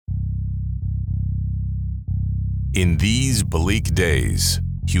In these bleak days,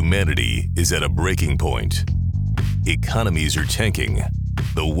 humanity is at a breaking point. Economies are tanking.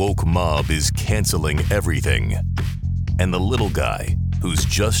 The woke mob is canceling everything. And the little guy, who's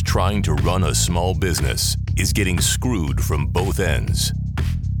just trying to run a small business, is getting screwed from both ends.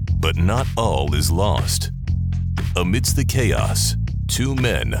 But not all is lost. Amidst the chaos, two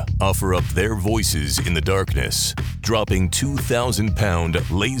men offer up their voices in the darkness, dropping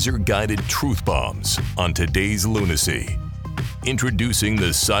 2,000-pound laser-guided truth bombs on today's lunacy. Introducing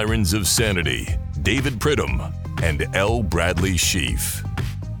the Sirens of Sanity, David Pridham and L. Bradley Sheaf.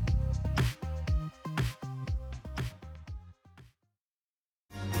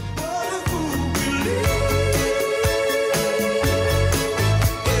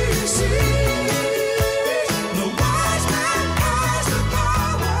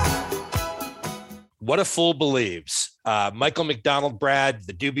 What a Fool Believes. Michael McDonald, Brad,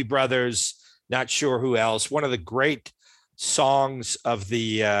 the Doobie Brothers, not sure who else. One of the great songs of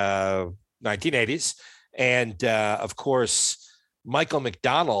the 1980s. And of course, Michael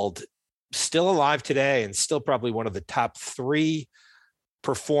McDonald, still alive today and still probably one of the top three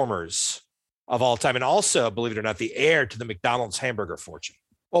performers of all time. And also, believe it or not, the heir to the McDonald's hamburger fortune.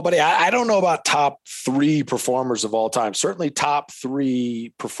 Well, buddy, I don't know about top three performers of all time. Certainly top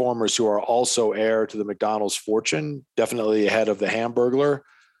three performers who are also heir to the McDonald's fortune, definitely ahead of the Hamburglar.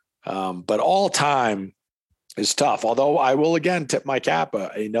 But all time is tough. Although I will again tip my cap,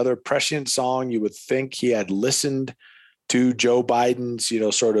 another prescient song. You would think he had listened to Joe Biden's,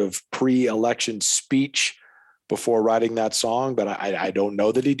 sort of pre-election speech before writing that song. But I don't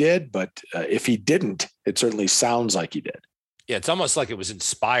know that he did. But if he didn't, it certainly sounds like he did. Yeah, it's almost like it was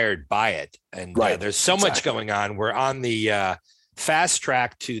inspired by it. And right. There's so much going on. We're on the fast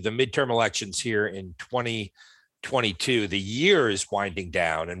track to the midterm elections here in 2022. The year is winding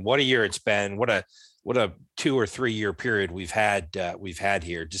down, and what a year it's been. What a 2 or 3 year period we've had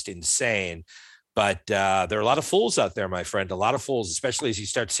here. Just insane. But there are a lot of fools out there, my friend, a lot of fools, especially as you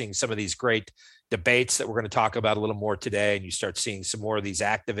start seeing some of these great debates that we're going to talk about a little more today. And you start seeing some more of these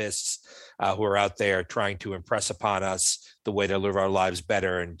activists who are out there trying to impress upon us the way to live our lives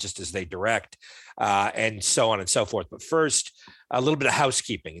better and just as they direct and so on and so forth. But first, a little bit of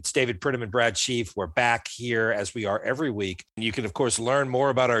housekeeping. It's David Pridham and Brad Sheaf. We're back here as we are every week. And you can, of course, learn more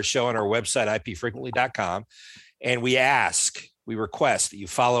about our show on our website, ipfrequently.com. And we request that you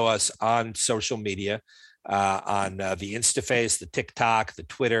follow us on social media, on the InstaFace, the TikTok, the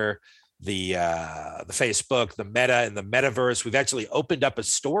Twitter, the Facebook, the Meta, and the Metaverse. We've actually opened up a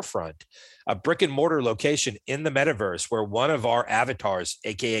storefront, a brick and mortar location in the Metaverse where one of our avatars,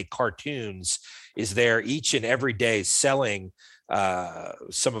 aka cartoons, is there each and every day selling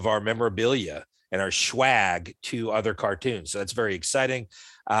some of our memorabilia and our swag to other cartoons. So that's very exciting.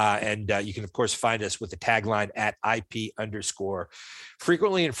 And you can, of course, find us with the tagline at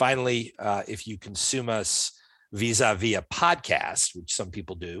IP_frequently. And finally, if you consume us vis-a-vis a podcast, which some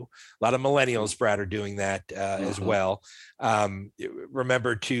people do, a lot of millennials, Brad, are doing that as well.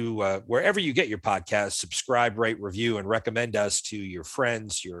 Remember to, wherever you get your podcast, subscribe, rate, review, and recommend us to your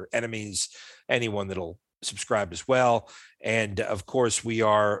friends, your enemies, anyone that'll subscribe as well. And of course, we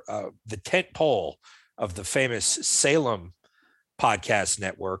are the tent pole of the famous Salem podcast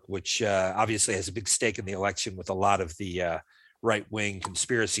network, which obviously has a big stake in the election with a lot of the right-wing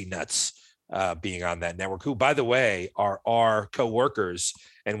conspiracy nuts being on that network, who, by the way, are our co-workers,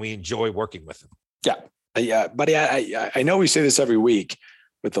 and we enjoy working with them. Yeah, buddy, I know we say this every week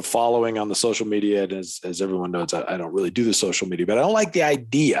with the following on the social media, and as everyone knows, I don't really do the social media, but I don't like the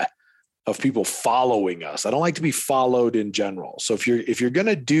idea of people following us. I don't like to be followed in general. So if you're going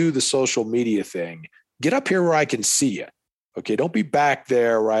to do the social media thing, get up here where I can see you. Okay, don't be back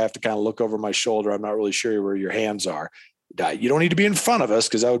there where I have to kind of look over my shoulder. I'm not really sure where your hands are. You don't need to be in front of us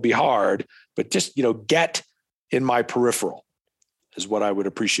because that would be hard, but just, get in my peripheral is what I would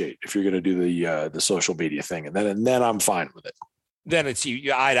appreciate if you're going to do the social media thing. And then I'm fine with it. Then it's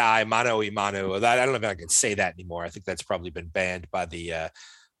you eye to eye, mano a mano. I don't know if I can say that anymore. I think that's probably been banned by the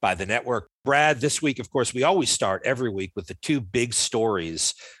network. Brad, this week, of course, we always start every week with the two big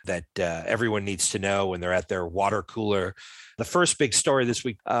stories that everyone needs to know when they're at their water cooler. The first big story this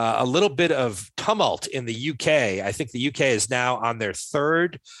week, a little bit of tumult in the UK. I think the UK is now on their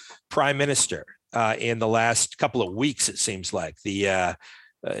third prime minister in the last couple of weeks, it seems like. You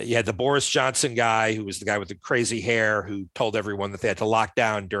had the Boris Johnson guy, who was the guy with the crazy hair, who told everyone that they had to lock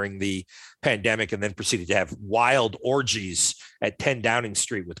down during the pandemic and then proceeded to have wild orgies at 10 Downing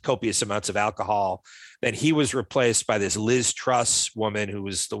Street with copious amounts of alcohol. Then he was replaced by this Liz Truss woman, who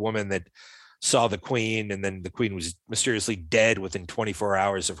was the woman that saw the Queen, and then the Queen was mysteriously dead within 24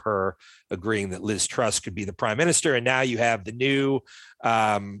 hours of her agreeing that Liz Truss could be the prime minister. And now you have the new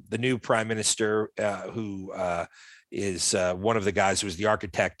prime minister who is one of the guys who was the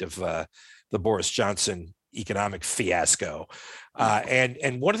architect of the Boris Johnson economic fiasco.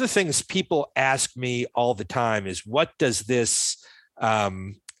 And one of the things people ask me all the time is, what does this,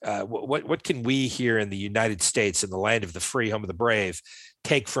 what can we here in the United States, in the land of the free, home of the brave,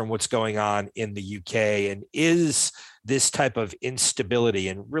 take from what's going on in the UK? And is this type of instability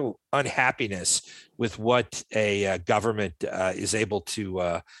and real unhappiness with what a government is able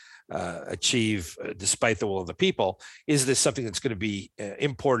to achieve despite the will of the people, is this something that's going to be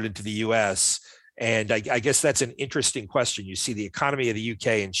imported into the US? And I guess that's an interesting question. You see the economy of the UK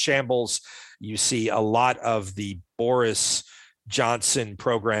in shambles. You see a lot of the Boris Johnson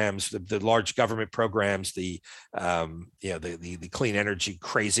programs, the large government programs, the clean energy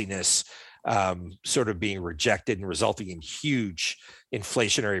craziness sort of being rejected and resulting in huge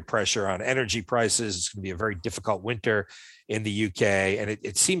inflationary pressure on energy prices. It's going to be a very difficult winter in the UK. And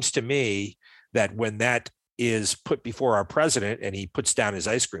it seems to me that when that is put before our president and he puts down his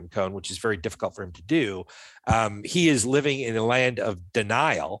ice cream cone, which is very difficult for him to do, he is living in a land of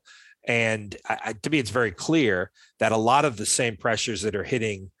denial. And to me, it's very clear that a lot of the same pressures that are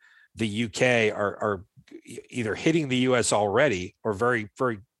hitting the UK are either hitting the US already or very,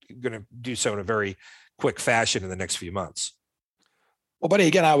 very going to do so in a very quick fashion in the next few months. Well, buddy,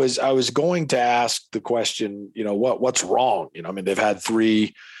 again, I was going to ask the question, what's wrong? I mean, they've had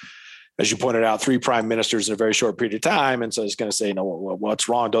three, as you pointed out, three prime ministers in a very short period of time. And so I was going to say, what's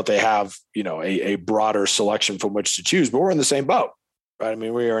wrong? Don't they have, a broader selection from which to choose? But we're in the same boat, right? I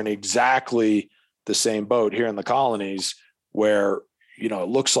mean, we are in exactly the same boat here in the colonies where, it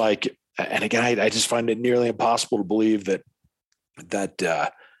looks like, and again, I just find it nearly impossible to believe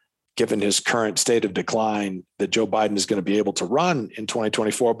that given his current state of decline, that Joe Biden is going to be able to run in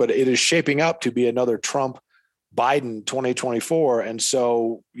 2024, but it is shaping up to be another Trump Biden 2024. And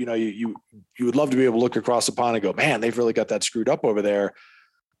so, you would love to be able to look across the pond and go, man, they've really got that screwed up over there.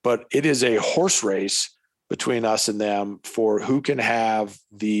 But it is a horse race between us and them for who can have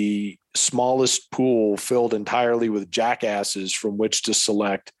the smallest pool filled entirely with jackasses from which to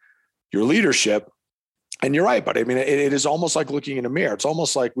select your leadership. And you're right, but I mean, it is almost like looking in a mirror. It's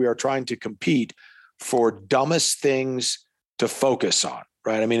almost like we are trying to compete for dumbest things to focus on,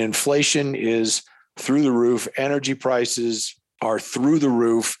 right? I mean, inflation is through the roof. Energy prices are through the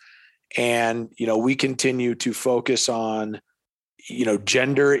roof. And, we continue to focus on,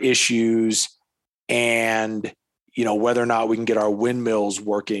 gender issues and, whether or not we can get our windmills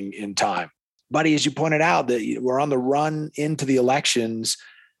working in time. Buddy, as you pointed out, that we're on the run into the elections.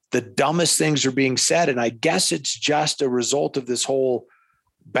 The dumbest things are being said. And I guess it's just a result of this whole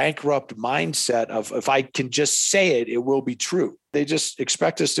bankrupt mindset of, if I can just say it, it will be true. They just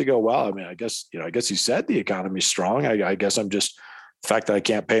expect us to go, well, I mean, I guess he said the economy's strong. I guess I'm just, the fact that I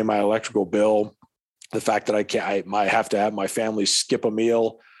can't pay my electrical bill, the fact that I might have to have my family skip a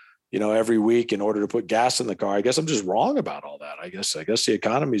meal, every week in order to put gas in the car. I guess I'm just wrong about all that. I guess the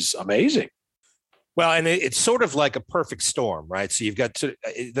economy's amazing. Well, and it's sort of like a perfect storm, right? So you've got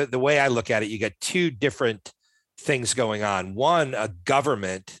the way I look at it, you got two different things going on. One, a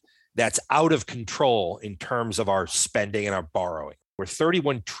government that's out of control in terms of our spending and our borrowing. We're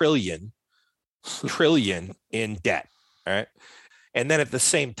 31 trillion in debt, all right? And then at the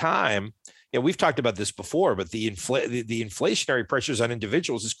same time, we've talked about this before, but the inflationary pressures on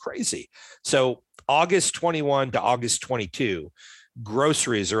individuals is crazy. So August 21 to August 22,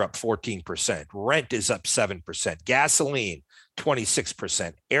 groceries are up 14%, rent is up 7%, gasoline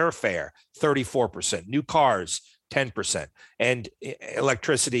 26%, airfare 34%, new cars 10%, and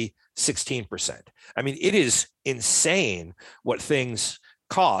electricity 16%. I mean, it is insane what things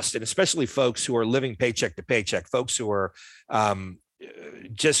cost, and especially folks who are living paycheck to paycheck, folks who are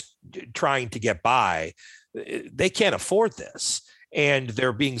just trying to get by. They can't afford this, and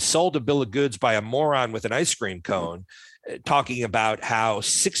they're being sold a bill of goods by a moron with an ice cream cone, talking about how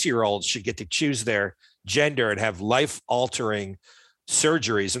 6-year-olds should get to choose their gender and have life-altering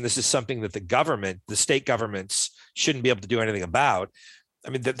surgeries. And this is something that the state governments shouldn't be able to do anything about. I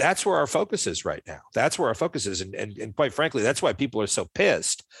mean, that's where our focus is right now. That's where our focus is. And quite frankly, that's why people are so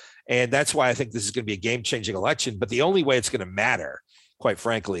pissed. And that's why I think this is going to be a game-changing election. But the only way it's going to matter, quite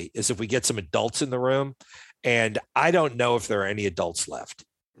frankly, is if we get some adults in the room. And I don't know if there are any adults left.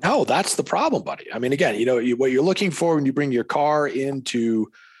 No, that's the problem, buddy. I mean, again, what you're looking for when you bring your car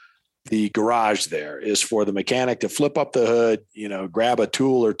into the garage there is for the mechanic to flip up the hood, grab a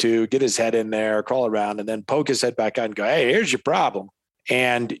tool or two, get his head in there, crawl around, and then poke his head back out and go, hey, here's your problem.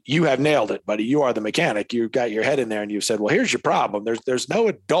 And you have nailed it, buddy. You are the mechanic. You've got your head in there and you've said, well, here's your problem. There's no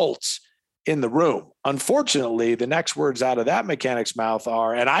adults in the room. Unfortunately, the next words out of that mechanic's mouth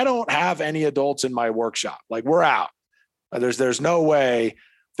are, and I don't have any adults in my workshop. Like, we're out. There's no way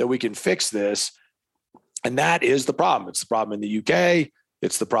that we can fix this. And that is the problem. It's the problem in the UK.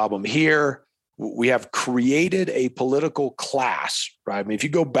 It's the problem here. We have created a political class, right? I mean, if you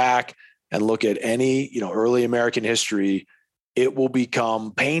go back and look at any, early American history, it will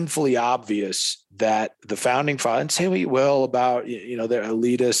become painfully obvious that the founding fathers, say we will about, their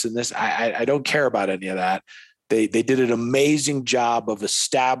elitists and this, I don't care about any of that. They did an amazing job of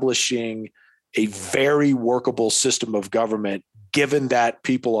establishing a very workable system of government, given that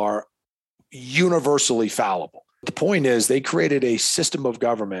people are universally fallible. The point is, they created a system of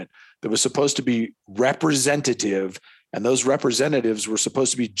government that was supposed to be representative, and those representatives were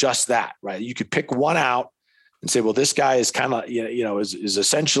supposed to be just that, right? You could pick one out and say, well, this guy is kind of, is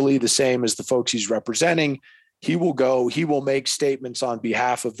essentially the same as the folks he's representing. He will make statements on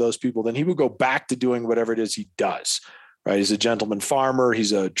behalf of those people. Then he will go back to doing whatever it is he does, right? He's a gentleman farmer.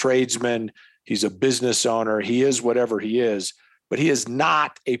 He's a tradesman. He's a business owner. He is whatever he is, but he is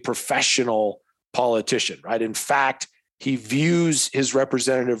not a professional politician, right? In fact, he views his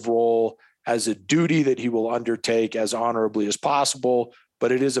representative role as a duty that he will undertake as honorably as possible,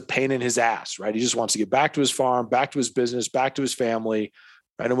 but it is a pain in his ass, right? He just wants to get back to his farm, back to his business, back to his family.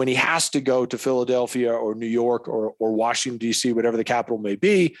 Right? And when he has to go to Philadelphia or New York or Washington, D.C., whatever the capital may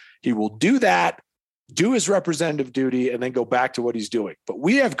be, he will do that, do his representative duty, and then go back to what he's doing. But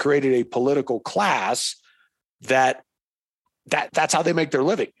we have created a political class that's how they make their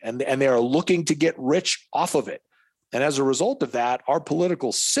living. And they are looking to get rich off of it. And as a result of that, our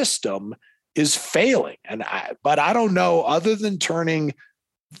political system is failing. But I don't know, other than turning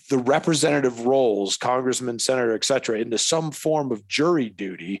the representative roles, congressman, senator, et cetera, into some form of jury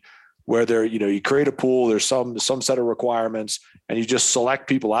duty, where you create a pool, there's some set of requirements, and you just select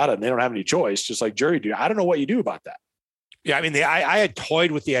people out of it, and they don't have any choice, just like jury duty. I don't know what you do about that. Yeah, I mean, I had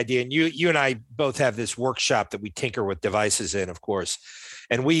toyed with the idea, and you and I both have this workshop that we tinker with devices in, of course.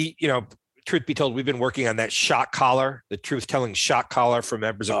 And we, truth be told, we've been working on that shock collar, the truth-telling shock collar for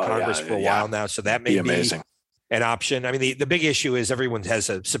members of Congress for a while now. So that may be amazing. An option. I mean, the big issue is everyone has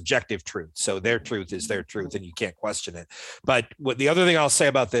a subjective truth. So their truth is their truth, and you can't question it. But the other thing I'll say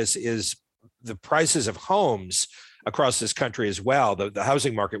about this is the prices of homes across this country as well. The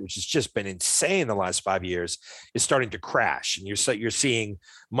housing market, which has just been insane the last 5 years, is starting to crash. And you're seeing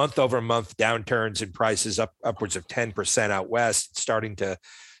month over month downturns in prices upwards of 10% out west. It's starting to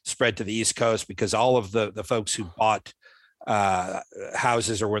spread to the East Coast because all of the folks who bought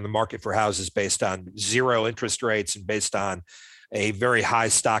houses or were in the market for houses based on zero interest rates and based on a very high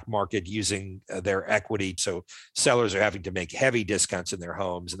stock market using their equity. So sellers are having to make heavy discounts in their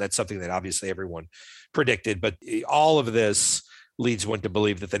homes. And that's something that obviously everyone predicted. But all of this leads one to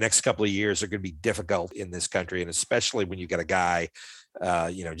believe that the next couple of years are going to be difficult in this country. And especially when you got a guy,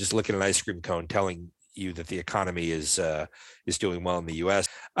 just looking at an ice cream cone telling you that the economy is doing well in the U.S.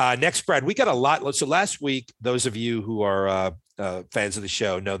 Next, Brad, we got a lot. So last week, those of you who are fans of the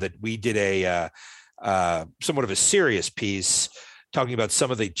show know that we did a somewhat of a serious piece talking about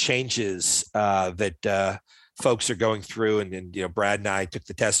some of the changes that folks are going through. And Brad and I took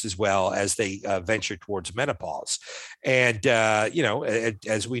the test as well as they venture towards menopause. And,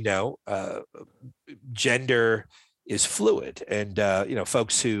 as we know, gender is fluid. And,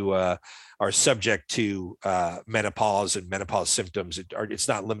 folks who are subject to menopause and menopause symptoms, it's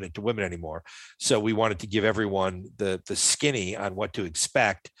not limited to women anymore. So we wanted to give everyone the skinny on what to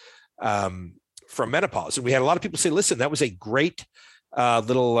expect from menopause. And we had a lot of people say, listen, that was a great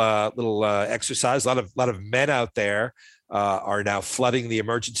little exercise. A lot of men out there are now flooding the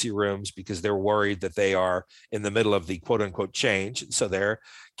emergency rooms because they're worried that they are in the middle of the quote unquote change. And so they're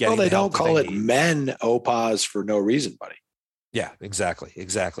getting, well, they don't call it menopause for no reason, buddy. Yeah, exactly.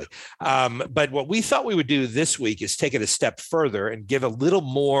 But what we thought we would do this week is take it a step further and give a little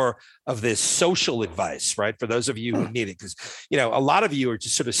more of this social advice, right? For those of you who need it, because, a lot of you are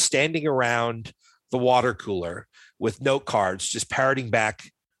just sort of standing around the water cooler with note cards, just parroting back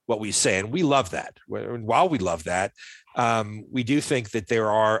what we say. And we love that. And while we love that, we do think that there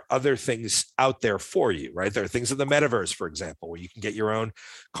are other things out there for you, right? There are things in the metaverse, for example, where you can get your own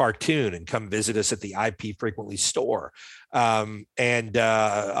cartoon and come visit us at the IP Frequently store, and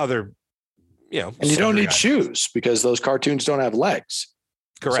other, And you don't need shoes because those cartoons don't have legs.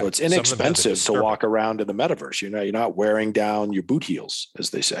 Correct. So it's inexpensive to walk around in the metaverse. You're not wearing down your boot heels, as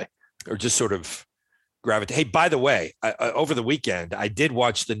they say, or just sort of gravitate. Hey, by the way, over the weekend, I did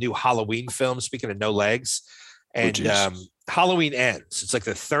watch the new Halloween film, speaking of no legs. And geez. Halloween ends. It's like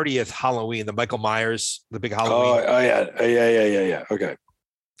the 30th Halloween, the Michael Myers, the big Halloween. Yeah. Okay.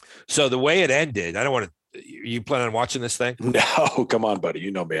 So the way it ended, I don't want to. You plan on watching this thing? No, come on, buddy.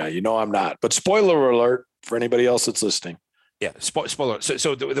 You know me. You know I'm not. But spoiler alert for anybody else that's listening. Yeah, spoiler.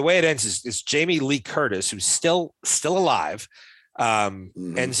 So the way it ends is Jamie Lee Curtis, who's still alive,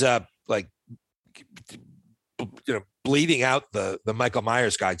 ends up like bleeding out the Michael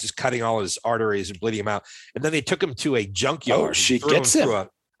Myers guy, just cutting all his arteries and bleeding him out. And then they took him to a junkyard. Oh, she gets him through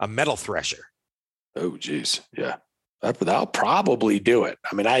a metal thresher. Oh, geez. Yeah. That'll probably do it.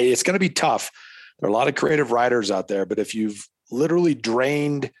 I mean, it's going to be tough. There are a lot of creative writers out there, but if you've literally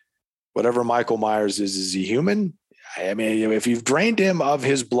drained whatever Michael Myers is he human? I mean, if you've drained him of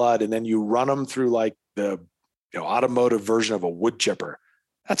his blood and then you run him through like the automotive version of a wood chipper,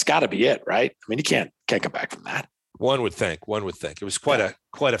 that's got to be it, right? I mean, you can't come back from that. One would think. It was quite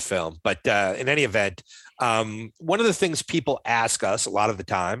a film. But in any event, one of the things people ask us a lot of the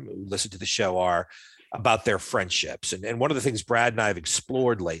time who listen to the show are about their friendships. And one of the things Brad and I have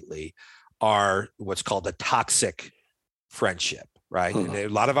explored lately are what's called a toxic friendship, right? And a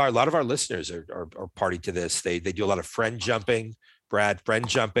lot of our listeners are party to this. They do a lot of friend jumping, Brad, friend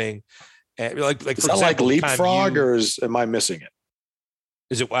jumping. And like is that like leapfrog or am I missing it?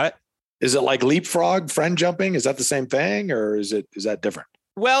 Is it what? Is it like leapfrog, friend jumping? Is that the same thing or is that different?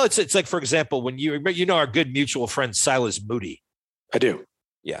 Well, it's like, for example, when you know our good mutual friend Silas Moody. I do.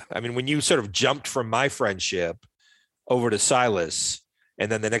 Yeah. I mean, when you sort of jumped from my friendship over to Silas,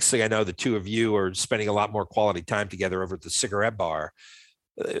 and then the next thing I know, the two of you are spending a lot more quality time together over at the cigarette bar.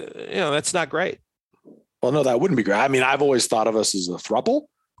 That's not great. Well, no, that wouldn't be great. I mean, I've always thought of us as a throuple.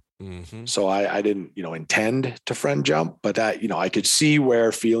 Mm-hmm. So I didn't, intend to friend jump, but I could see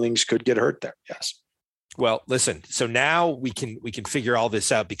where feelings could get hurt there. Yes. Well, listen, so now we can figure all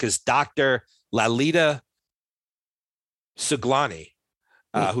this out because Dr. Lalita Suglani,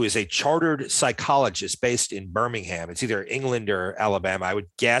 who is a chartered psychologist based in Birmingham. It's either England or Alabama. I would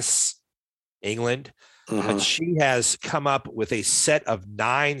guess England. But she has come up with a set of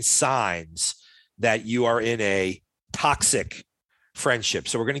 9 signs that you are in a toxic friendship.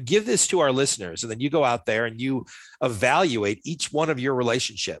 So we're going to give this to our listeners, and then you go out there and you evaluate each one of your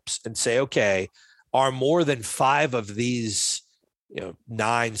relationships and say, okay, are more than 5 of these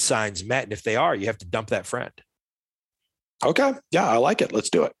 9 signs met? And if they are, you have to dump that friend. Okay. Yeah, I like it. Let's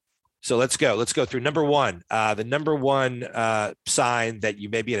do it. So let's go through number 1. The number 1 sign that you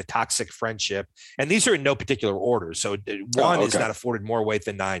may be in a toxic friendship, and these are in no particular order. So 1 is not afforded more weight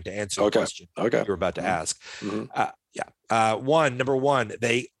than 9 to answer the question you're about to ask. Number 1,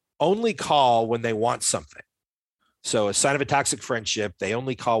 they only call when they want something. So a sign of a toxic friendship, they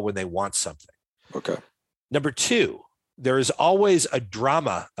only call when they want something. Okay. Number 2, there is always a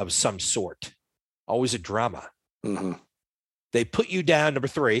drama of some sort. Always a drama. Mm-hmm. They put you down. Number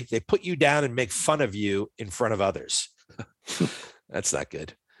 3, they put you down and make fun of you in front of others. That's not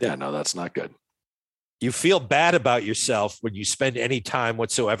good. Yeah, no, that's not good. You feel bad about yourself when you spend any time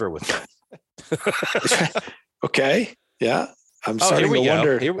whatsoever with them. Okay. Yeah. I'm starting to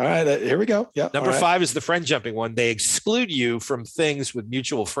wonder. All right. Here we go. Yeah. Number 5 is the friend jumping one. They exclude you from things with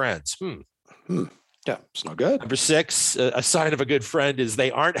mutual friends. Yeah. It's no good. Number 6, a sign of a good friend is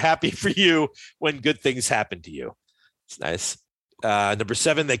they aren't happy for you when good things happen to you. It's nice. Number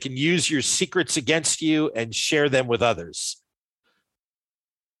 7, they can use your secrets against you and share them with others.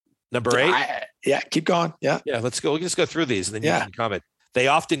 Number 8. Keep going. Yeah. Let's go. We'll just go through these and then you can comment. They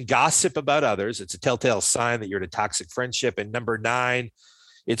often gossip about others. It's a telltale sign that you're in a toxic friendship. And number 9,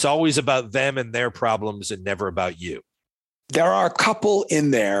 it's always about them and their problems and never about you. There are a couple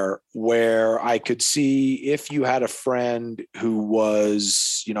in there where I could see if you had a friend who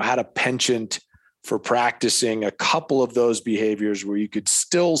was, had a penchant for practicing a couple of those behaviors where you could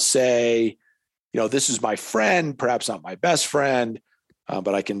still say, this is my friend, perhaps not my best friend,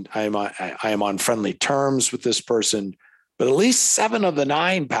 but I am on friendly terms with this person. But at least 7 of the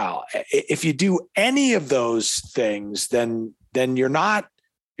 9, pal. If you do any of those things, then you're not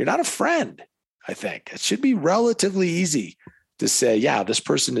a friend. I think it should be relatively easy to say, yeah, this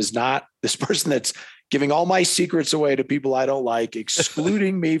person that's giving all my secrets away to people I don't like,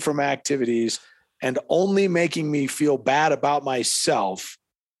 excluding me from activities, and only making me feel bad about myself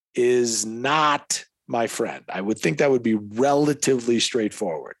is not my friend. I would think that would be relatively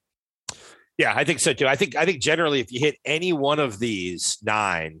straightforward. Yeah, I think so too. I think generally if you hit any one of these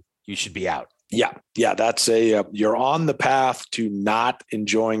 9, you should be out. Yeah. That's you're on the path to not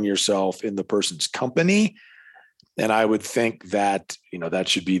enjoying yourself in the person's company. And I would think that, that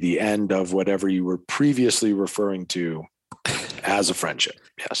should be the end of whatever you were previously referring to as a friendship.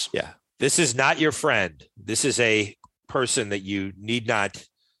 Yes. Yeah. This is not your friend. This is a person that you need not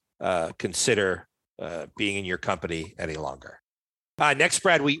consider being in your company any longer. Next,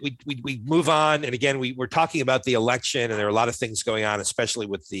 Brad, we move on, and again, we're talking about the election, and there are a lot of things going on, especially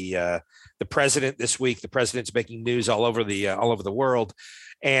with the president this week. The president's making news all over the world,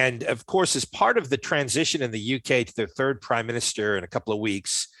 and of course, as part of the transition in the UK to their third prime minister in a couple of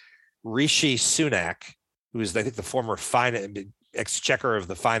weeks, Rishi Sunak, who is I think the former exchequer of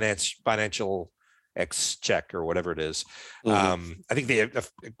the financial exchequer or whatever it is. Mm-hmm. I think the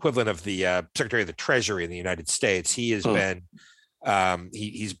equivalent of the Secretary of the Treasury in the United States. He has been.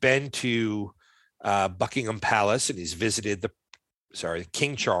 He's been to Buckingham Palace and he's visited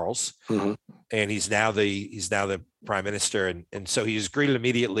King Charles, and he's now the prime minister, and so he was greeted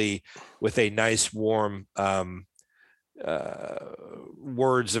immediately with a nice warm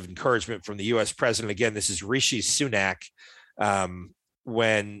words of encouragement from the U.S. president. Again, this is Rishi Sunak.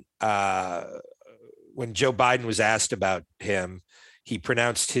 When Joe Biden was asked about him, he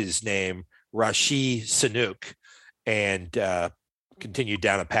pronounced his name Rishi Sunak and continued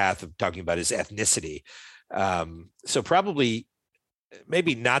down a path of talking about his ethnicity. So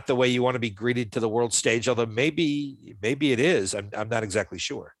maybe not the way you want to be greeted to the world stage, although maybe it is. I'm not exactly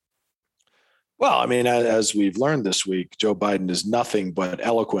sure. Well, I mean, as we've learned this week, Joe Biden is nothing but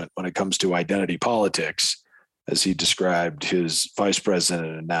eloquent when it comes to identity politics, as he described his vice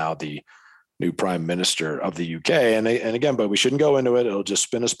president and now the new prime minister of the UK. And again, but we shouldn't go into it. It'll just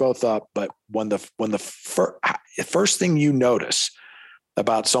spin us both up. But when the first thing you notice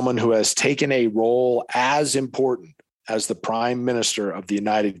about someone who has taken a role as important as the prime minister of the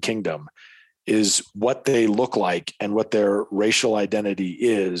United Kingdom is what they look like and what their racial identity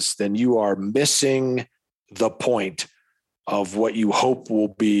is, then you are missing the point of what you hope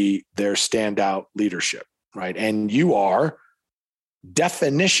will be their standout leadership, right? And you are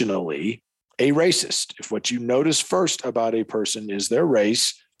definitionally a racist. If what you notice first about a person is their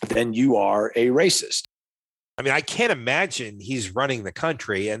race, then you are a racist. I mean, I can't imagine he's running the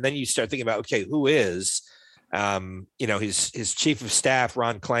country. And then you start thinking about, okay, who is, his chief of staff,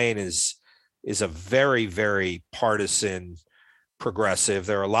 Ron Klain, is a very, very partisan progressive.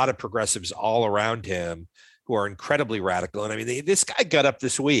 There are a lot of progressives all around him who are incredibly radical. And I mean, this guy got up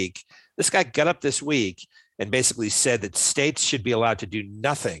this week and basically said that states should be allowed to do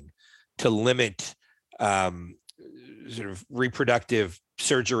nothing to limit sort of reproductive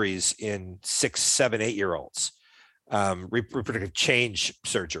surgeries in 6, 7, 8-year-olds, reproductive change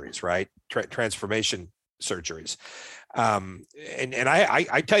surgeries, right? Transformation surgeries. And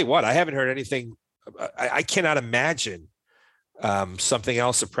I tell you what, I haven't heard anything. I cannot imagine something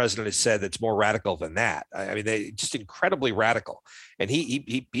else the president has said that's more radical than that. I mean, they just incredibly radical. And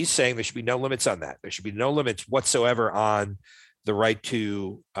he's saying there should be no limits on that. There should be no limits whatsoever on the right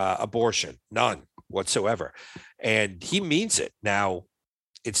to abortion, none whatsoever. And he means it. Now,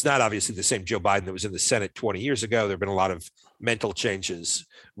 it's not obviously the same Joe Biden that was in the Senate 20 years ago. There have been a lot of mental changes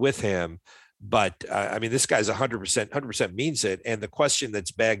with him. But I mean, this guy's 100% means it. And the question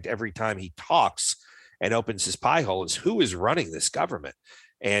that's begged every time he talks and opens his pie hole is, who is running this government?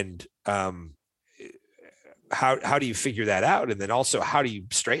 And how do you figure that out? And then also, how do you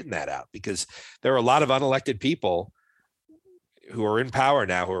straighten that out? Because there are a lot of unelected people who are in power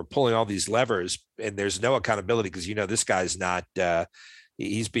now who are pulling all these levers, and there's no accountability because, this guy's not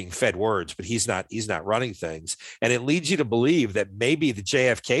he's being fed words, but he's not running things. And it leads you to believe that maybe the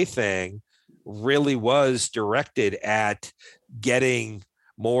JFK thing really was directed at getting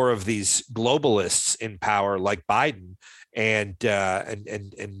more of these globalists in power like Biden. And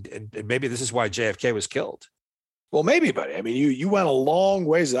maybe this is why JFK was killed. Well, maybe, but I mean, you went a long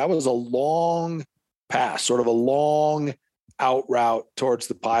ways. That was a long pass, sort of a long out route towards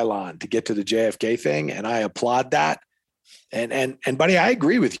the pylon to get to the JFK thing. And I applaud that. And buddy, I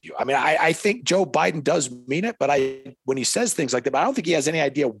agree with you. I mean, I think Joe Biden does mean it, but when he says things like that, but I don't think he has any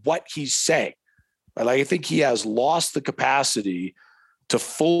idea what he's saying. Right? Like, I think he has lost the capacity to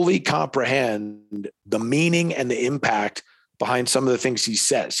fully comprehend the meaning and the impact behind some of the things he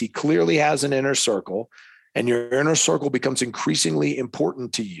says. He clearly has an inner circle, and your inner circle becomes increasingly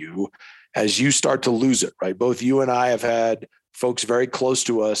important to you as you start to lose it, right? Both you and I have had folks very close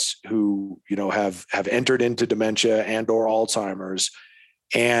to us who, have entered into dementia and or Alzheimer's.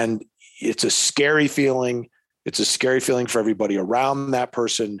 And it's a scary feeling. It's a scary feeling for everybody around that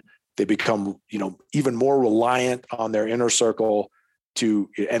person. They become, even more reliant on their inner circle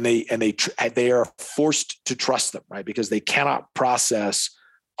and they are forced to trust them, right? Because they cannot process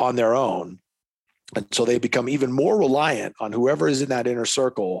on their own. And so they become even more reliant on whoever is in that inner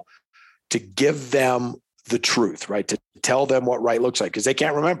circle to give them the truth, right? To tell them what right looks like, because they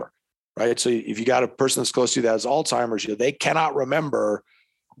can't remember. right? So if you got a person that's close to you that has Alzheimer's, they cannot remember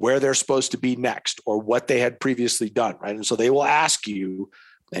where they're supposed to be next or what they had previously done, right? And so they will ask you,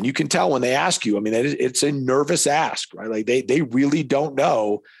 and you can tell when they ask you, I mean, it's a nervous ask, right? Like they really don't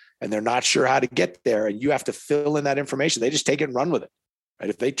know and they're not sure how to get there. And you have to fill in that information. They just take it and run with it, right?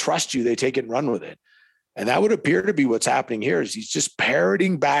 If they trust you, they take it and run with it. And that would appear to be what's happening here is he's just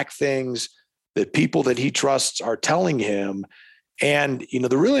parroting back things that people that he trusts are telling him. And,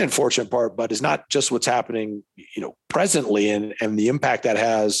 the really unfortunate part, but is not just what's happening, presently and the impact that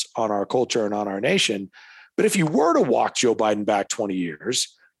has on our culture and on our nation. But if you were to walk Joe Biden back 20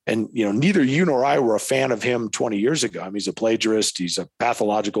 years, and, neither you nor I were a fan of him 20 years ago. I mean, he's a plagiarist. He's a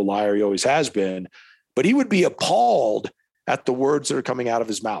pathological liar. He always has been, but he would be appalled at the words that are coming out of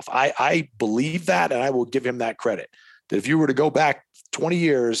his mouth. I believe that, and I will give him that credit, that if you were to go back 20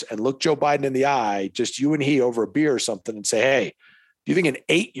 years and look Joe Biden in the eye, just you and he over a beer or something and say, hey, do you think an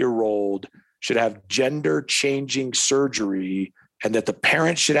 8-year-old should have gender changing surgery and that the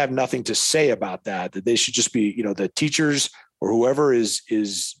parents should have nothing to say about that they should just be, the teachers or whoever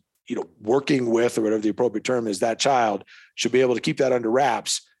is working with, or whatever the appropriate term is, that child should be able to keep that under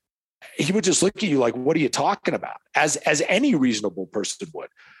wraps? He would just look at you like, what are you talking about? As any reasonable person would,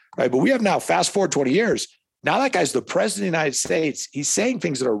 right? But we have now fast forward 20 years. Now that guy's the president of the United States. He's saying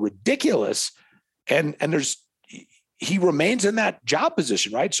things that are ridiculous. And he remains in that job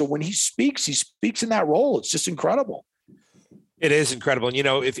position, right? So when he speaks in that role. It's just incredible. It is incredible. And,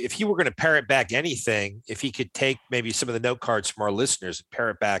 if he were going to parrot back anything, if he could take maybe some of the note cards from our listeners and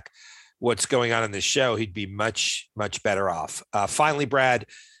parrot back what's going on in this show, he'd be much, much better off. Finally, Brad,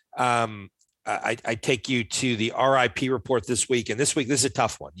 I take you to the RIP report this week. And this week, this is a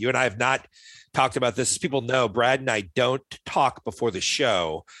tough one. You and I have not talked about this. As people know, Brad and I don't talk before the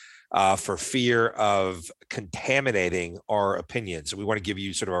show for fear of contaminating our opinions. We want to give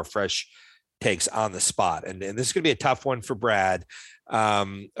you sort of our fresh takes on the spot. And this is going to be a tough one for Brad.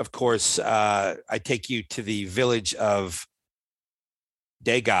 Of course, I take you to the village of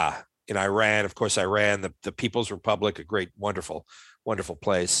Dega in Iran. Of course, Iran, the People's Republic, a great, wonderful, wonderful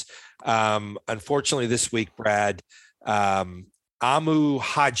place. Unfortunately, this week, Brad, Amu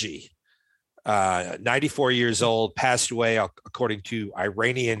Haji, 94 years old, passed away, according to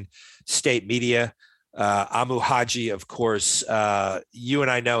Iranian state media. Amu Haji, of course, you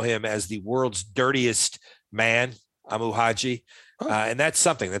and I know him as the world's dirtiest man, Amu Haji. And that's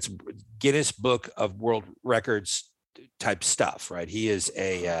something that's Guinness Book of World Records type stuff, right? He is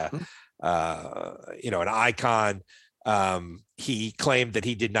an icon. He claimed that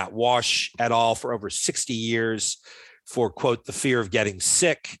he did not wash at all for over 60 years for, quote, the fear of getting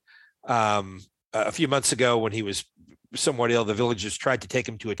sick. A few months ago, when he was somewhat ill, the villagers tried to take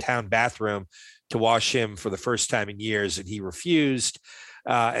him to a town bathroom to wash him for the first time in years, and he refused.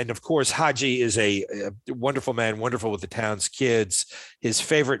 And of course, Haji is a wonderful man, wonderful with the town's kids. His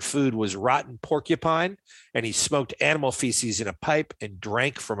favorite food was rotten porcupine, and he smoked animal feces in a pipe and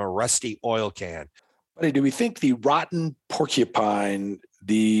drank from a rusty oil can. Buddy, do we think the rotten porcupine,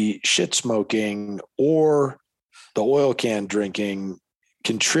 the shit smoking, or the oil can drinking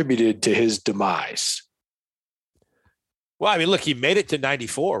contributed to his demise? Well, I mean, look, he made it to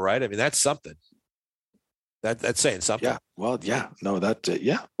 94, right? I mean, that's something. That's saying something. Yeah. Well, yeah. No,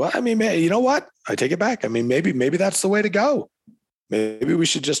 yeah. Well, I mean, you know what? I take it back. I mean, maybe that's the way to go. Maybe we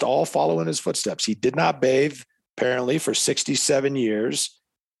should just all follow in his footsteps. He did not bathe, apparently, for 67 years.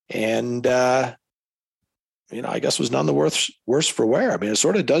 And, I guess was none the worse for wear. I mean, it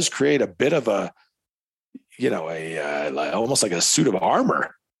sort of does create a bit of almost like a suit of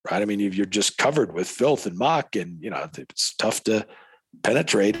armor, right? I mean, you're just covered with filth and muck, and, it's tough to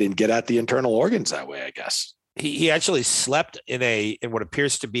penetrate and get at the internal organs that way, I guess. He actually slept in what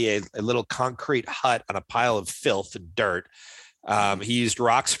appears to be a little concrete hut on a pile of filth and dirt. He used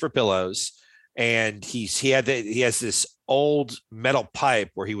rocks for pillows, and he has this old metal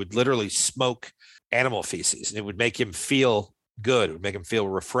pipe where he would literally smoke animal feces, and it would make him feel good. It would make him feel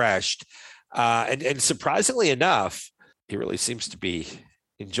refreshed. And surprisingly enough, he really seems to be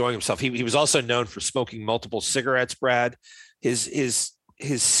enjoying himself. He was also known for smoking multiple cigarettes, Brad. His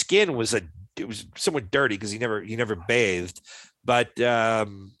skin was somewhat dirty because he never bathed, but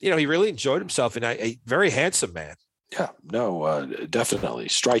he really enjoyed himself, and a very handsome man. Yeah, no, definitely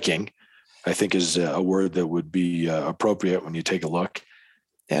striking, I think, is a word that would be appropriate when you take a look.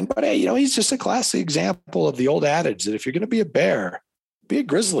 But hey, he's just a classic example of the old adage that if you're going to be a bear, be a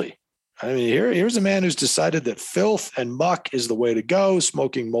grizzly. I mean, here's a man who's decided that filth and muck is the way to go.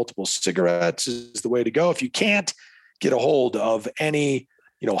 Smoking multiple cigarettes is the way to go. If you can't get a hold of any,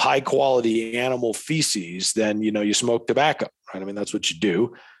 high quality animal feces, then, you smoke tobacco, right? I mean, that's what you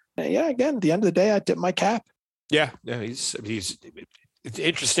do. Yeah, again, at the end of the day, I tip my cap. Yeah, he's. It's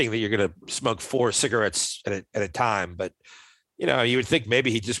interesting that you're going to smoke 4 cigarettes at a time, but you would think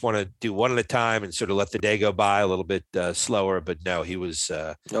maybe he just want to do one at a time and sort of let the day go by a little bit slower. But no, he was.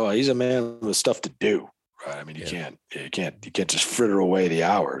 No, he's a man with stuff to do. Right? I mean, you can't just fritter away the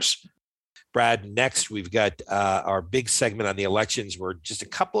hours. Brad, next we've got our big segment on the elections. We're just a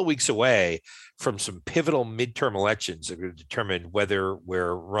couple of weeks away from some pivotal midterm elections that are going to determine whether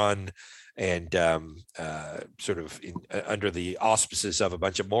we're run and sort of under the auspices of a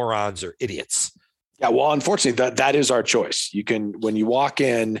bunch of morons or idiots. Yeah, well, unfortunately, that is our choice. You can, when you walk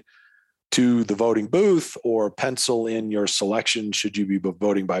in to the voting booth or pencil in your selection, should you be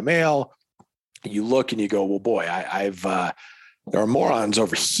voting by mail, you look and you go, well, boy, there are morons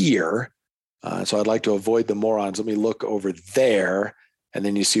over here. So I'd like to avoid the morons. Let me look over there. And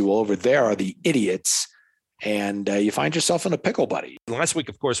then you see, well, over there are the idiots. And you find yourself in a pickle, buddy. Last week,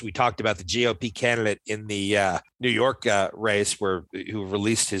 of course, we talked about the GOP candidate in the New York race who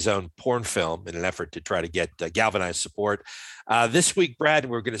released his own porn film in an effort to try to get galvanized support. This week, Brad,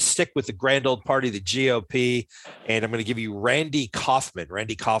 we're going to stick with the grand old party, the GOP, and I'm going to give you Randy Kaufman.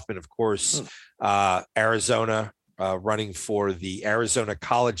 Randy Kaufman, of course, Arizona, running for the Arizona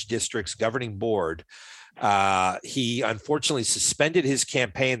College District's governing board. He unfortunately suspended his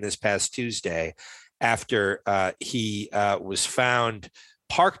campaign this past Tuesday after he was found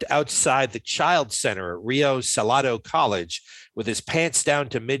parked outside the Child Center at Rio Salado College with his pants down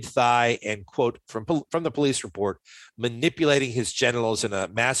to mid-thigh and, quote, from the police report, manipulating his genitals in a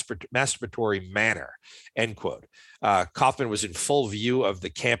masturbatory manner, end quote. Kaufman was in full view of the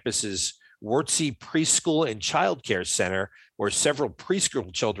campus's Wurtsy Preschool and Child Care Center, where several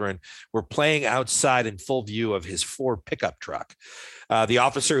preschool children were playing outside in full view of his Ford pickup truck. The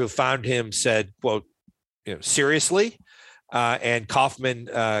officer who found him said, quote, seriously? And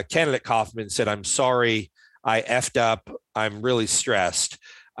candidate Kaufman said, I'm sorry, I effed up. I'm really stressed.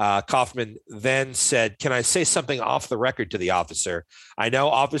 Kaufman then said, can I say something off the record to the officer? I know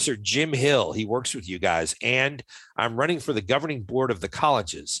Officer Jim Hill, he works with you guys, and I'm running for the governing board of the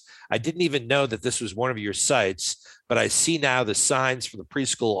colleges. I didn't even know that this was one of your sites, but I see now the signs for the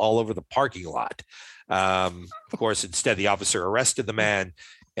preschool all over the parking lot. Of course, instead, the officer arrested the man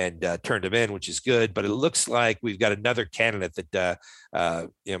and turned him in, which is good. But it looks like we've got another candidate that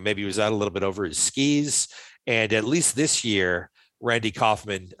maybe was out a little bit over his skis. And at least this year, Randy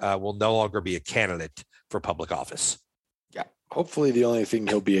Kaufman will no longer be a candidate for public office. Yeah. Hopefully the only thing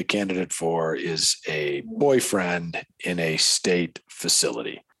he'll be a candidate for is a boyfriend in a state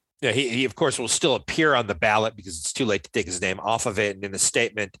facility. Yeah, he of course will still appear on the ballot because it's too late to take his name off of it. And in a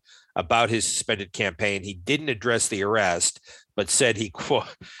statement about his suspended campaign, he didn't address the arrest, but said he quote,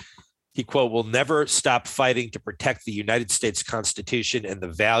 will never stop fighting to protect the United States Constitution and the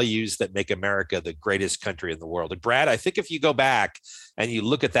values that make America the greatest country in the world. And Brad, I think if you go back and you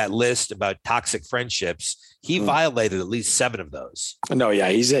look at that list about toxic friendships, he violated at least 7 of those. No, yeah,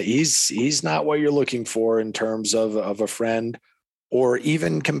 he's not what you're looking for in terms of a friend or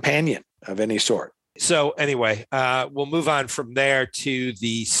even companion of any sort. So anyway, we'll move on from there to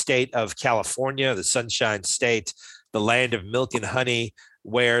the state of California, the Sunshine State, the land of milk and honey,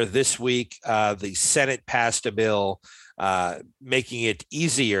 where this week the Senate passed a bill making it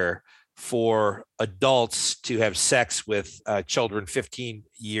easier for adults to have sex with children 15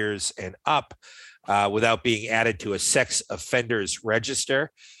 years and up without being added to a sex offenders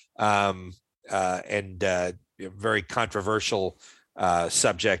register. Very controversial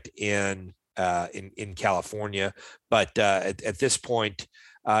subject in California. But at this point,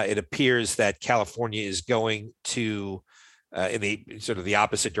 it appears that California is going to in the sort of the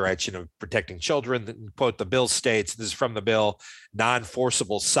opposite direction of protecting children. Quote, the bill states, this is from the bill,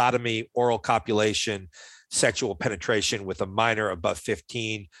 non-forcible sodomy, oral copulation, sexual penetration with a minor above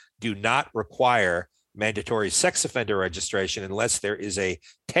 15 do not require mandatory sex offender registration unless there is a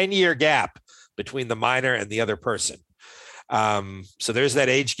 10-year gap between the minor and the other person. So there's that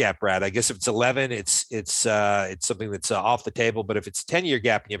age gap, Brad. I guess if it's 11, it's something that's off the table. But if it's a 10-year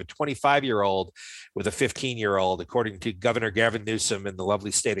gap and you have a 25-year-old with a 15-year-old, according to Governor Gavin Newsom in the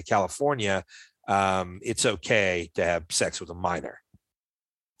lovely state of California, it's okay to have sex with a minor.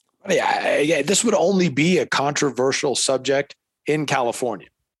 Yeah, this would only be a controversial subject in California,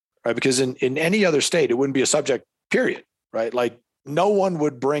 right? Because in any other state, it wouldn't be a subject, period, right? Like no one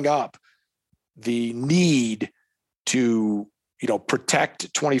would bring up the need to,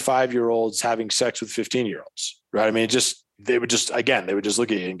 protect 25-year-olds having sex with 15-year-olds, right? I mean, they would just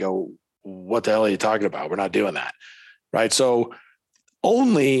look at you and go, what the hell are you talking about? We're not doing that, right? So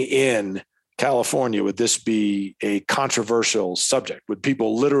only in California, would this be a controversial subject? Would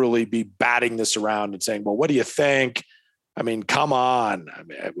people literally be batting this around and saying, well, what do you think? I mean, come on. I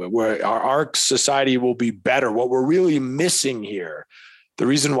mean, our society will be better. What we're really missing here, the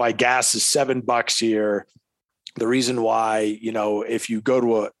reason why gas is $7 here, the reason why, if you go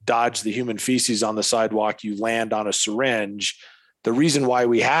to dodge the human feces on the sidewalk, you land on a syringe. The reason why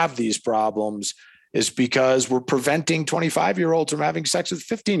we have these problems is because we're preventing 25-year-olds from having sex with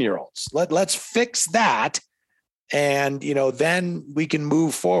 15-year-olds. Let's fix that. And, then we can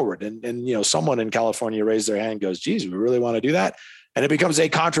move forward. And someone in California raised their hand and goes, geez, we really want to do that. And it becomes a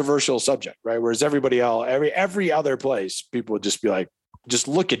controversial subject, right? Whereas everybody else, every other place, people would just be like, just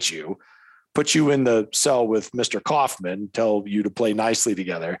look at you, put you in the cell with Mr. Kaufman, tell you to play nicely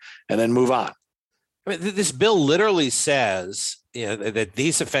together, and then move on. I mean, this bill literally says that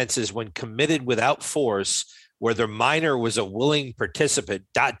these offenses, when committed without force, where the minor was a willing participant, ...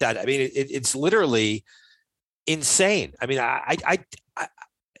 I mean, it's literally insane. I mean,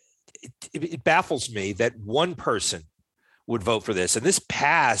 it baffles me that one person would vote for this, and this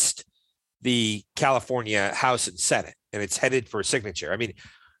passed the California House and Senate, and it's headed for signature. I mean,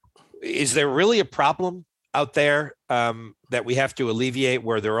 is there really a problem out there that we have to alleviate,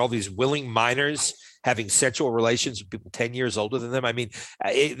 where there are all these willing minors having sexual relations with people 10 years older than them? I mean,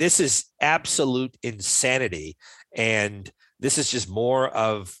 this is absolute insanity. And this is just more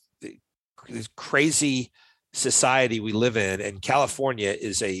of this crazy society we live in. And California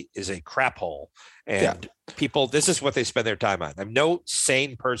is a crap hole. And people, this is what they spend their time on. No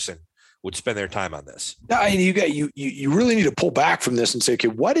sane person would spend their time on this. No, you really need to pull back from this and say, okay,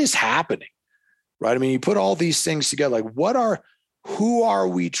 what is happening? Right? I mean, you put all these things together, like who are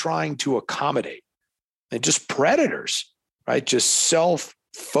we trying to accommodate? And just predators, right? Just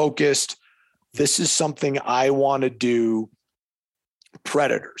self-focused. This is something I want to do.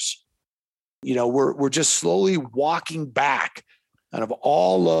 Predators. We're just slowly walking back out of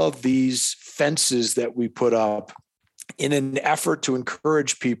all of these fences that we put up in an effort to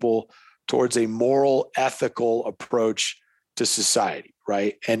encourage people towards a moral, ethical approach to society,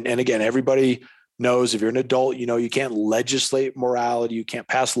 right? And again, everybody knows if you're an adult, you can't legislate morality, you can't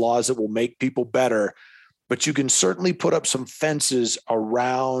pass laws that will make people better, but you can certainly put up some fences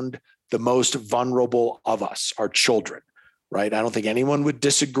around the most vulnerable of us, our children, right? I don't think anyone would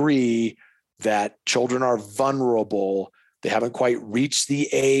disagree that children are vulnerable. They haven't quite reached the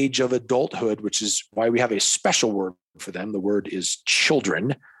age of adulthood, which is why we have a special word for them. The word is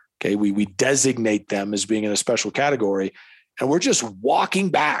children. Okay, we designate them as being in a special category, and we're just walking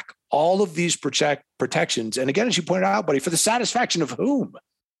back all of these protections. And again, as you pointed out, buddy, for the satisfaction of whom,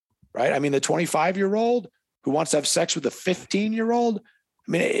 right? I mean, the 25-year-old who wants to have sex with a 15-year-old.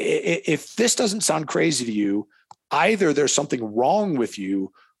 I mean, if this doesn't sound crazy to you, either there's something wrong with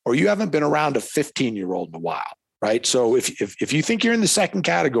you or you haven't been around a 15-year-old in a while, right? So if you think you're in the second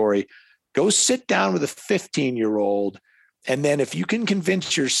category, go sit down with a 15-year-old. And then if you can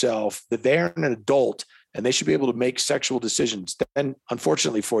convince yourself that they're an adult and they should be able to make sexual decisions, then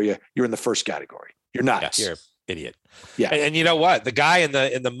unfortunately for you, you're in the first category. You're nuts. Yeah, you're an idiot. Yeah. And you know what? The guy in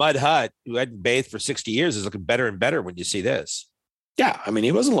the mud hut who hadn't bathed for 60 years is looking better and better when you see this. Yeah. I mean,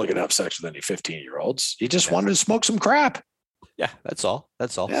 he wasn't looking to have sex with any 15-year-olds. He just wanted to smoke some crap. Yeah, that's all.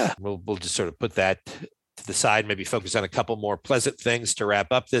 Yeah. We'll just sort of put that to the side, maybe focus on a couple more pleasant things to wrap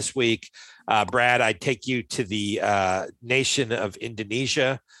up this week. Brad, I'd take you to the nation of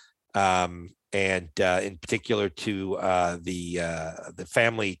Indonesia, and in particular to the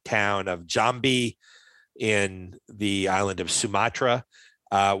family town of Jambi in the island of Sumatra,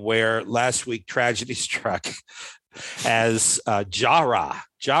 where last week tragedy struck as Jara,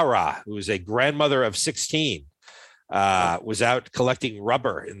 who is a grandmother of 16, was out collecting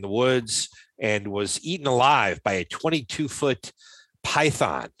rubber in the woods and was eaten alive by a 22-foot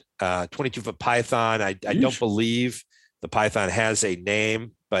python. 22-foot python. I don't believe the python has a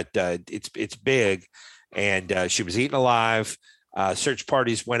name, but it's big. And she was eaten alive. Search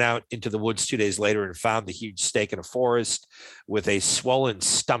parties went out into the woods 2 days later and found the huge snake in a forest with a swollen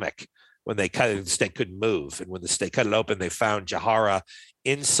stomach. When they cut it, the snake couldn't move. And when they cut it open, they found Jahara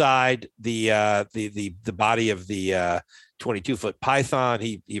inside the body of the 22-foot python.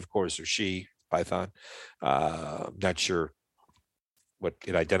 He of course, or she, python, not sure what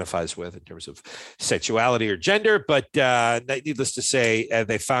it identifies with in terms of sexuality or gender, but needless to say,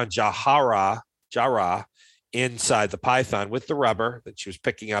 they found Jara inside the python with the rubber that she was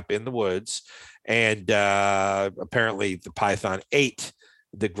picking up in the woods. And apparently the python ate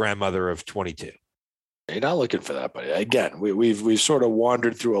the grandmother of 22. You're not looking for that, but again, we've sort of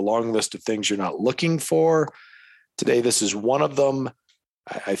wandered through a long list of things you're not looking for. Today, this is one of them.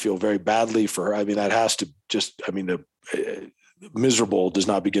 I feel very badly for her. I mean, that has to just, I mean, miserable does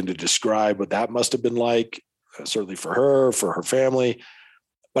not begin to describe what that must have been like, certainly for her family.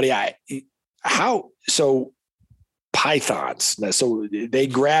 But yeah, so pythons, so they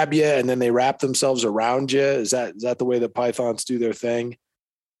grab you and then they wrap themselves around you. Is that the way that pythons do their thing?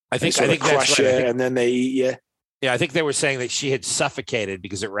 I think crush that's you right. And then they eat you. Yeah, I think they were saying that she had suffocated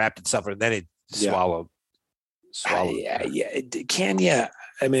because it wrapped itself and then it swallowed. Can you?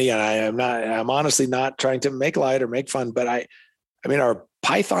 I mean, again, I'm honestly not trying to make light or make fun, but I mean, are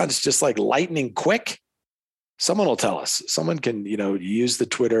pythons just like lightning quick? Someone will tell us. Someone can, use the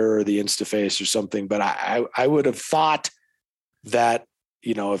Twitter or the InstaFace or something. But I would have thought that,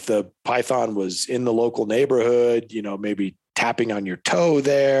 if the python was in the local neighborhood, maybe tapping on your toe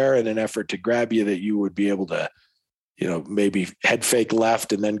there in an effort to grab you, that you would be able to, maybe head fake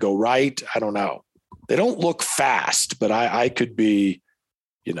left and then go right. I don't know. They don't look fast, but I could be,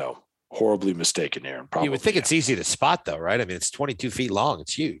 horribly mistaken here. You would think it's easy to spot though, right? I mean, it's 22 feet long.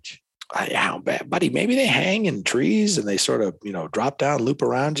 It's huge. Yeah, buddy, maybe they hang in trees and they sort of, drop down, loop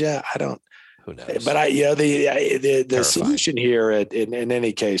around you. I don't. Who knows? But the solution here in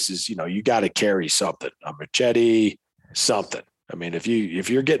any case is, you got to carry something, a machete, something. I mean, if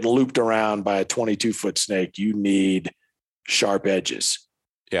you're getting looped around by a 22-foot snake, you need sharp edges.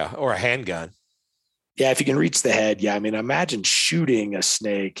 Yeah, or a handgun. Yeah, if you can reach the head. Yeah, I mean, imagine shooting a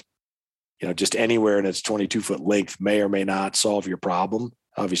snake, just anywhere in its 22-foot length may or may not solve your problem.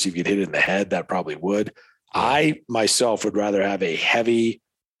 Obviously, if you get hit in the head, that probably would. I myself would rather have a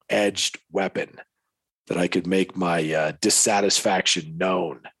heavy-edged weapon that I could make my dissatisfaction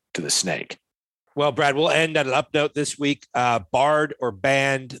known to the snake. Well, Brad, we'll end on an up note this week. Barred or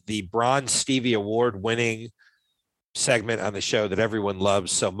banned, the Bronze Stevie Award-winning segment on the show that everyone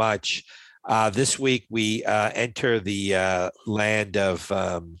loves so much. This week, we enter the land of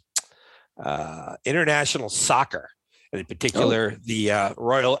international soccer. And in particular, the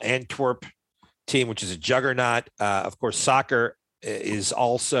Royal Antwerp team, which is a juggernaut. Of course, soccer is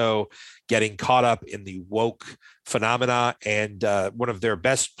also getting caught up in the woke phenomena. And one of their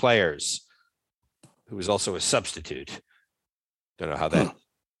best players, who is also a substitute, don't know how that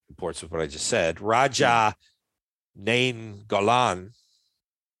comports with what I just said, Raja Nainggolan.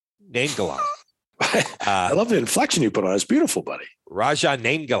 I love the inflection you put on it. It's beautiful, buddy. Raja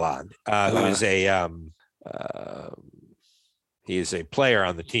Nainggolan, who is a he is a player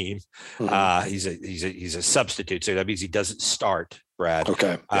on the team. He's a substitute, so that means he doesn't start. Brad,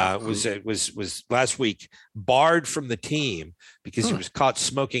 okay, was last week barred from the team because he was caught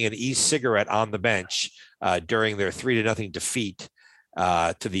smoking an e-cigarette on the bench during their 3-0 defeat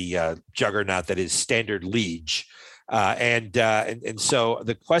to the juggernaut that is Standard Liège, and so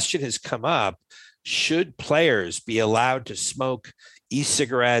the question has come up: should players be allowed to smoke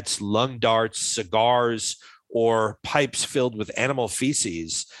e-cigarettes, lung darts, cigars, or pipes filled with animal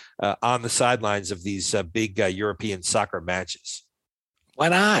feces on the sidelines of these big European soccer matches? Why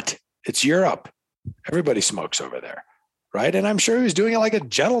not? It's Europe. Everybody smokes over there, right? And I'm sure he was doing it like a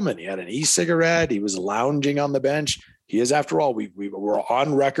gentleman. He had an e-cigarette. He was lounging on the bench. He is, after all, we were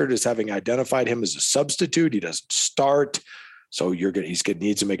on record as having identified him as a substitute. He doesn't start. So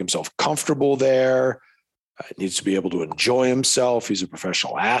needs to make himself comfortable there. Needs to be able to enjoy himself. He's a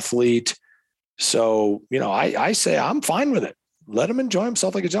professional athlete. So, I say I'm fine with it. Let him enjoy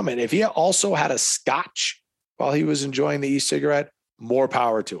himself like a gentleman. If he also had a scotch while he was enjoying the e-cigarette, more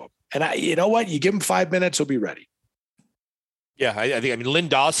power to him. And you know what? You give him 5 minutes, he'll be ready. Yeah, I think Lynn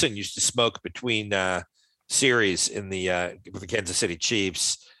Dawson used to smoke between series in with the Kansas City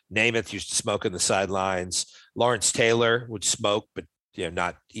Chiefs. Namath used to smoke in the sidelines. Lawrence Taylor would smoke, but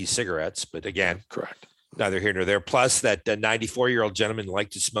not e-cigarettes. But again, correct. Neither here nor there. Plus, that 94-year-old gentleman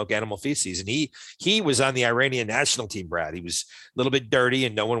liked to smoke animal feces, and he was on the Iranian national team. Brad, he was a little bit dirty,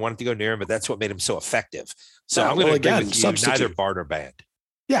 and no one wanted to go near him. But that's what made him so effective. So I'm going to agree with you. Neither barred or banned.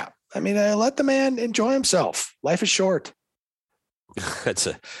 Yeah, I mean, let the man enjoy himself. Life is short. That's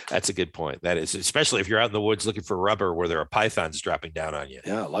a good point. That is, especially if you're out in the woods looking for rubber where there are pythons dropping down on you.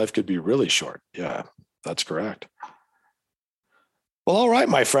 Yeah, life could be really short. Yeah, that's correct. Well, all right,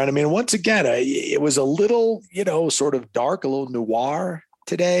 my friend. I mean, once again, it was a little, sort of dark, a little noir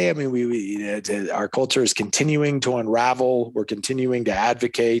today. I mean, our culture is continuing to unravel. We're continuing to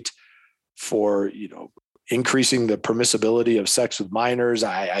advocate for, increasing the permissibility of sex with minors.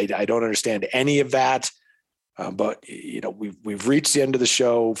 I don't understand any of that. But we've reached the end of the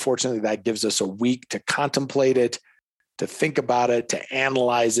show. Fortunately, that gives us a week to contemplate it, to think about it, to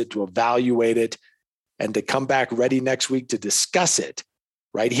analyze it, to evaluate it, and to come back ready next week to discuss it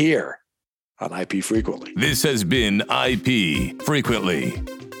right here on IP Frequently. This has been IP Frequently,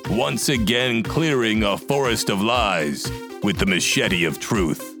 once again clearing a forest of lies with the machete of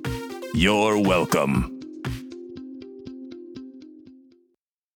truth. You're welcome.